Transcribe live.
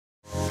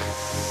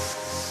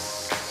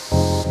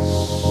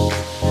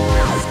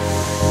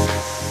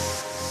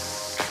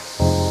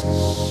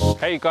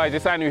Hey guys,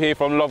 it's Anu here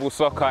from Lovell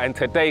Soccer, and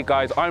today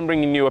guys I'm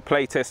bringing you a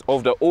playtest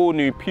of the all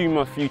new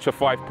Puma Future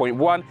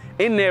 5.1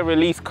 in their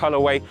release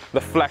colorway,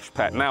 the Flash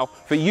Pack. Now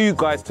for you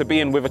guys to be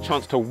in with a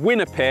chance to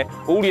win a pair,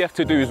 all you have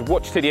to do is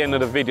watch to the end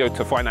of the video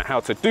to find out how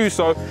to do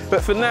so.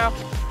 But for now,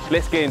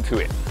 let's get into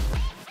it.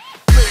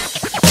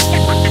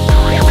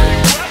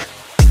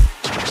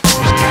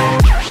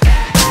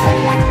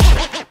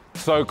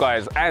 So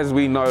guys, as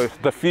we know,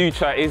 the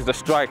future is the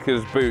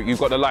striker's boot. You've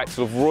got the likes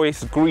of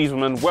Royce,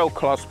 Griezmann,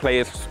 world-class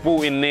players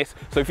sporting this.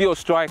 So if you're a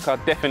striker,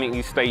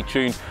 definitely stay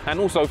tuned. And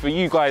also for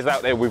you guys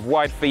out there with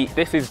wide feet,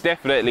 this is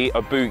definitely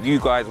a boot you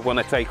guys want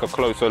to take a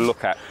closer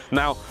look at.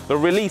 Now, the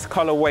release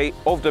colorway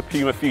of the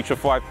Puma Future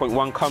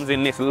 5.1 comes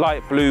in this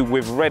light blue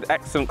with red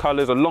accent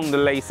colors along the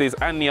laces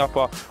and the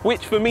upper,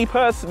 which for me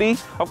personally,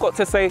 I've got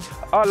to say,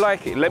 I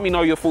like it. Let me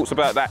know your thoughts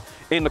about that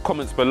in the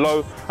comments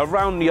below.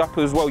 Around the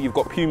upper as well, you've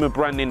got Puma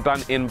branding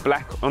done in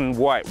black and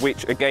white,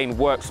 which again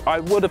works.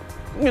 I would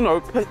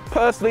have,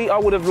 personally, I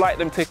would have liked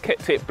them to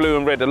kept it blue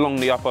and red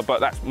along the upper, but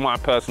that's my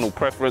personal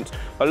preference.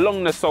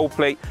 Along the sole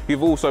plate,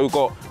 you've also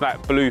got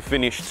that blue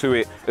finish to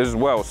it as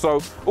well.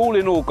 So all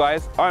in all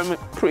guys, I'm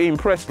pretty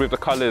impressed with the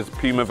colors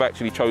Puma have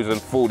actually chosen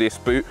for this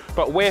boot.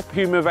 But where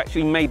Puma have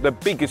actually made the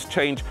biggest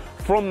change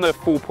from the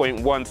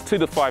 4.1s to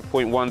the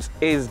 5.1s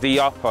is the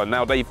upper.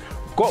 Now they've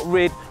got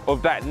rid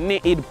of that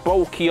knitted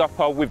bulky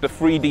upper with the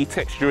 3D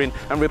texturing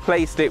and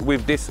replaced it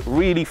with this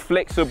really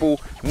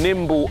flexible,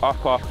 nimble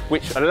upper,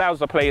 which allows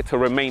the player to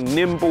remain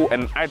nimble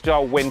and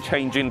agile when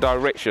changing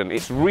direction.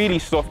 It's really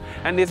soft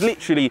and there's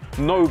literally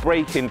no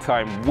breaking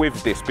time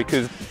with this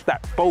because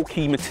that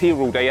bulky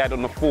material they had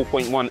on the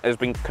 4.1 has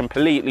been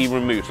completely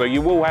removed. So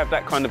you will have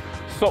that kind of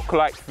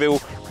sock-like feel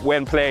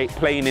when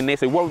playing in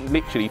this. It won't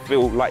literally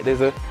feel like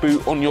there's a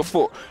boot on your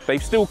foot.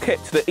 They've still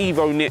kept the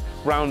Evo knit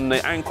around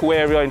the ankle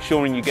area,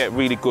 ensuring you get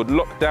really good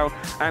lockdown.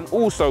 And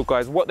also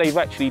guys, what they've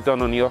actually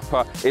done on the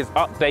upper is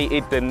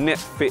updated the net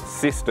fit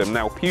system.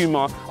 Now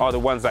Puma are the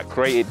ones that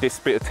created this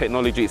bit of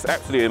technology. It's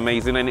absolutely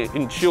amazing, and it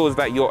ensures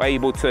that you're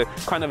able to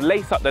kind of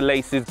lace up the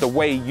laces the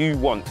way you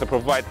want to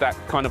provide that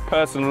kind of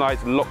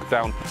personalized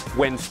lockdown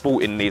when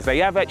sporting these. They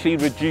have actually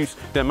reduced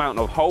the amount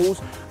of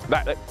holes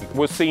that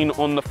was seen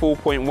on the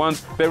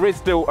 4.1s. There is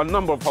still a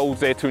number of holes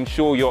there to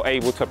ensure you're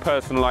able to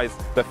personalize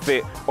the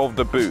fit of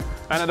the boot.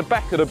 And at the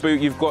back of the boot,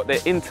 you've got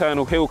the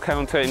internal heel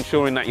counter,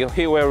 ensuring that your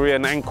heel area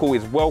and ankle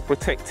is well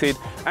protected,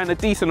 and a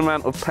decent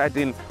amount of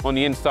padding on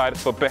the inside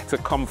for better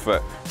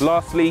comfort.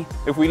 Lastly,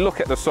 if we look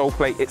at the sole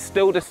plate, it's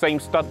still the same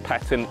stud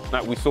pattern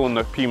that we saw in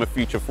the Puma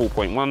Future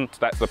 4.1.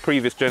 That's the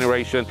previous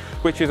generation,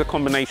 which is a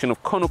combination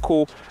of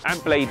conical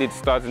and bladed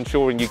studs,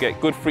 ensuring you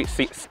get good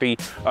 360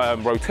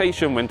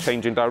 rotation when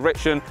changing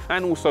direction,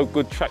 and also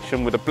good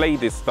traction with the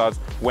bladed studs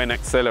when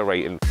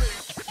accelerating.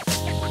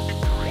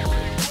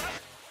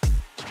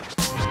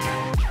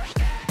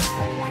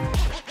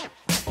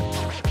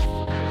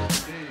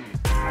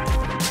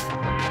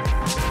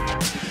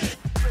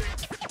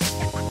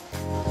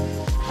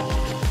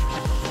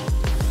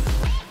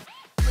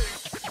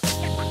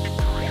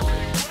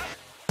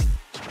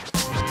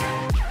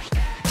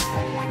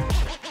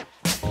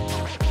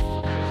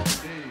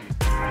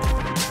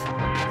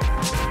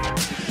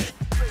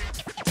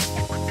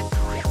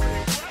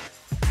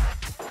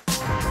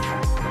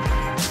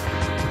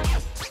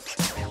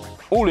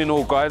 All in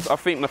all guys, I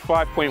think the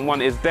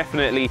 5.1 is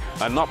definitely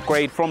an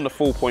upgrade from the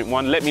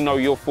 4.1. Let me know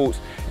your thoughts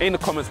in the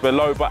comments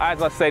below. But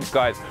as I said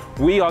guys,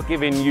 we are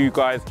giving you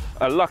guys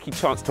a lucky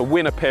chance to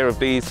win a pair of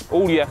these.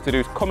 All you have to do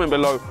is comment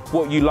below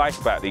what you like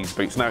about these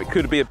boots. Now it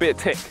could be a bit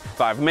of tech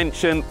that I've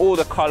mentioned or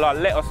the color.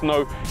 Let us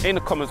know in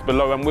the comments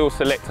below and we'll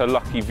select a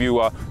lucky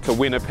viewer to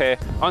win a pair.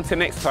 Until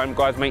next time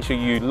guys, make sure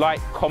you like,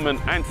 comment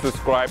and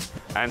subscribe,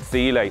 and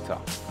see you later.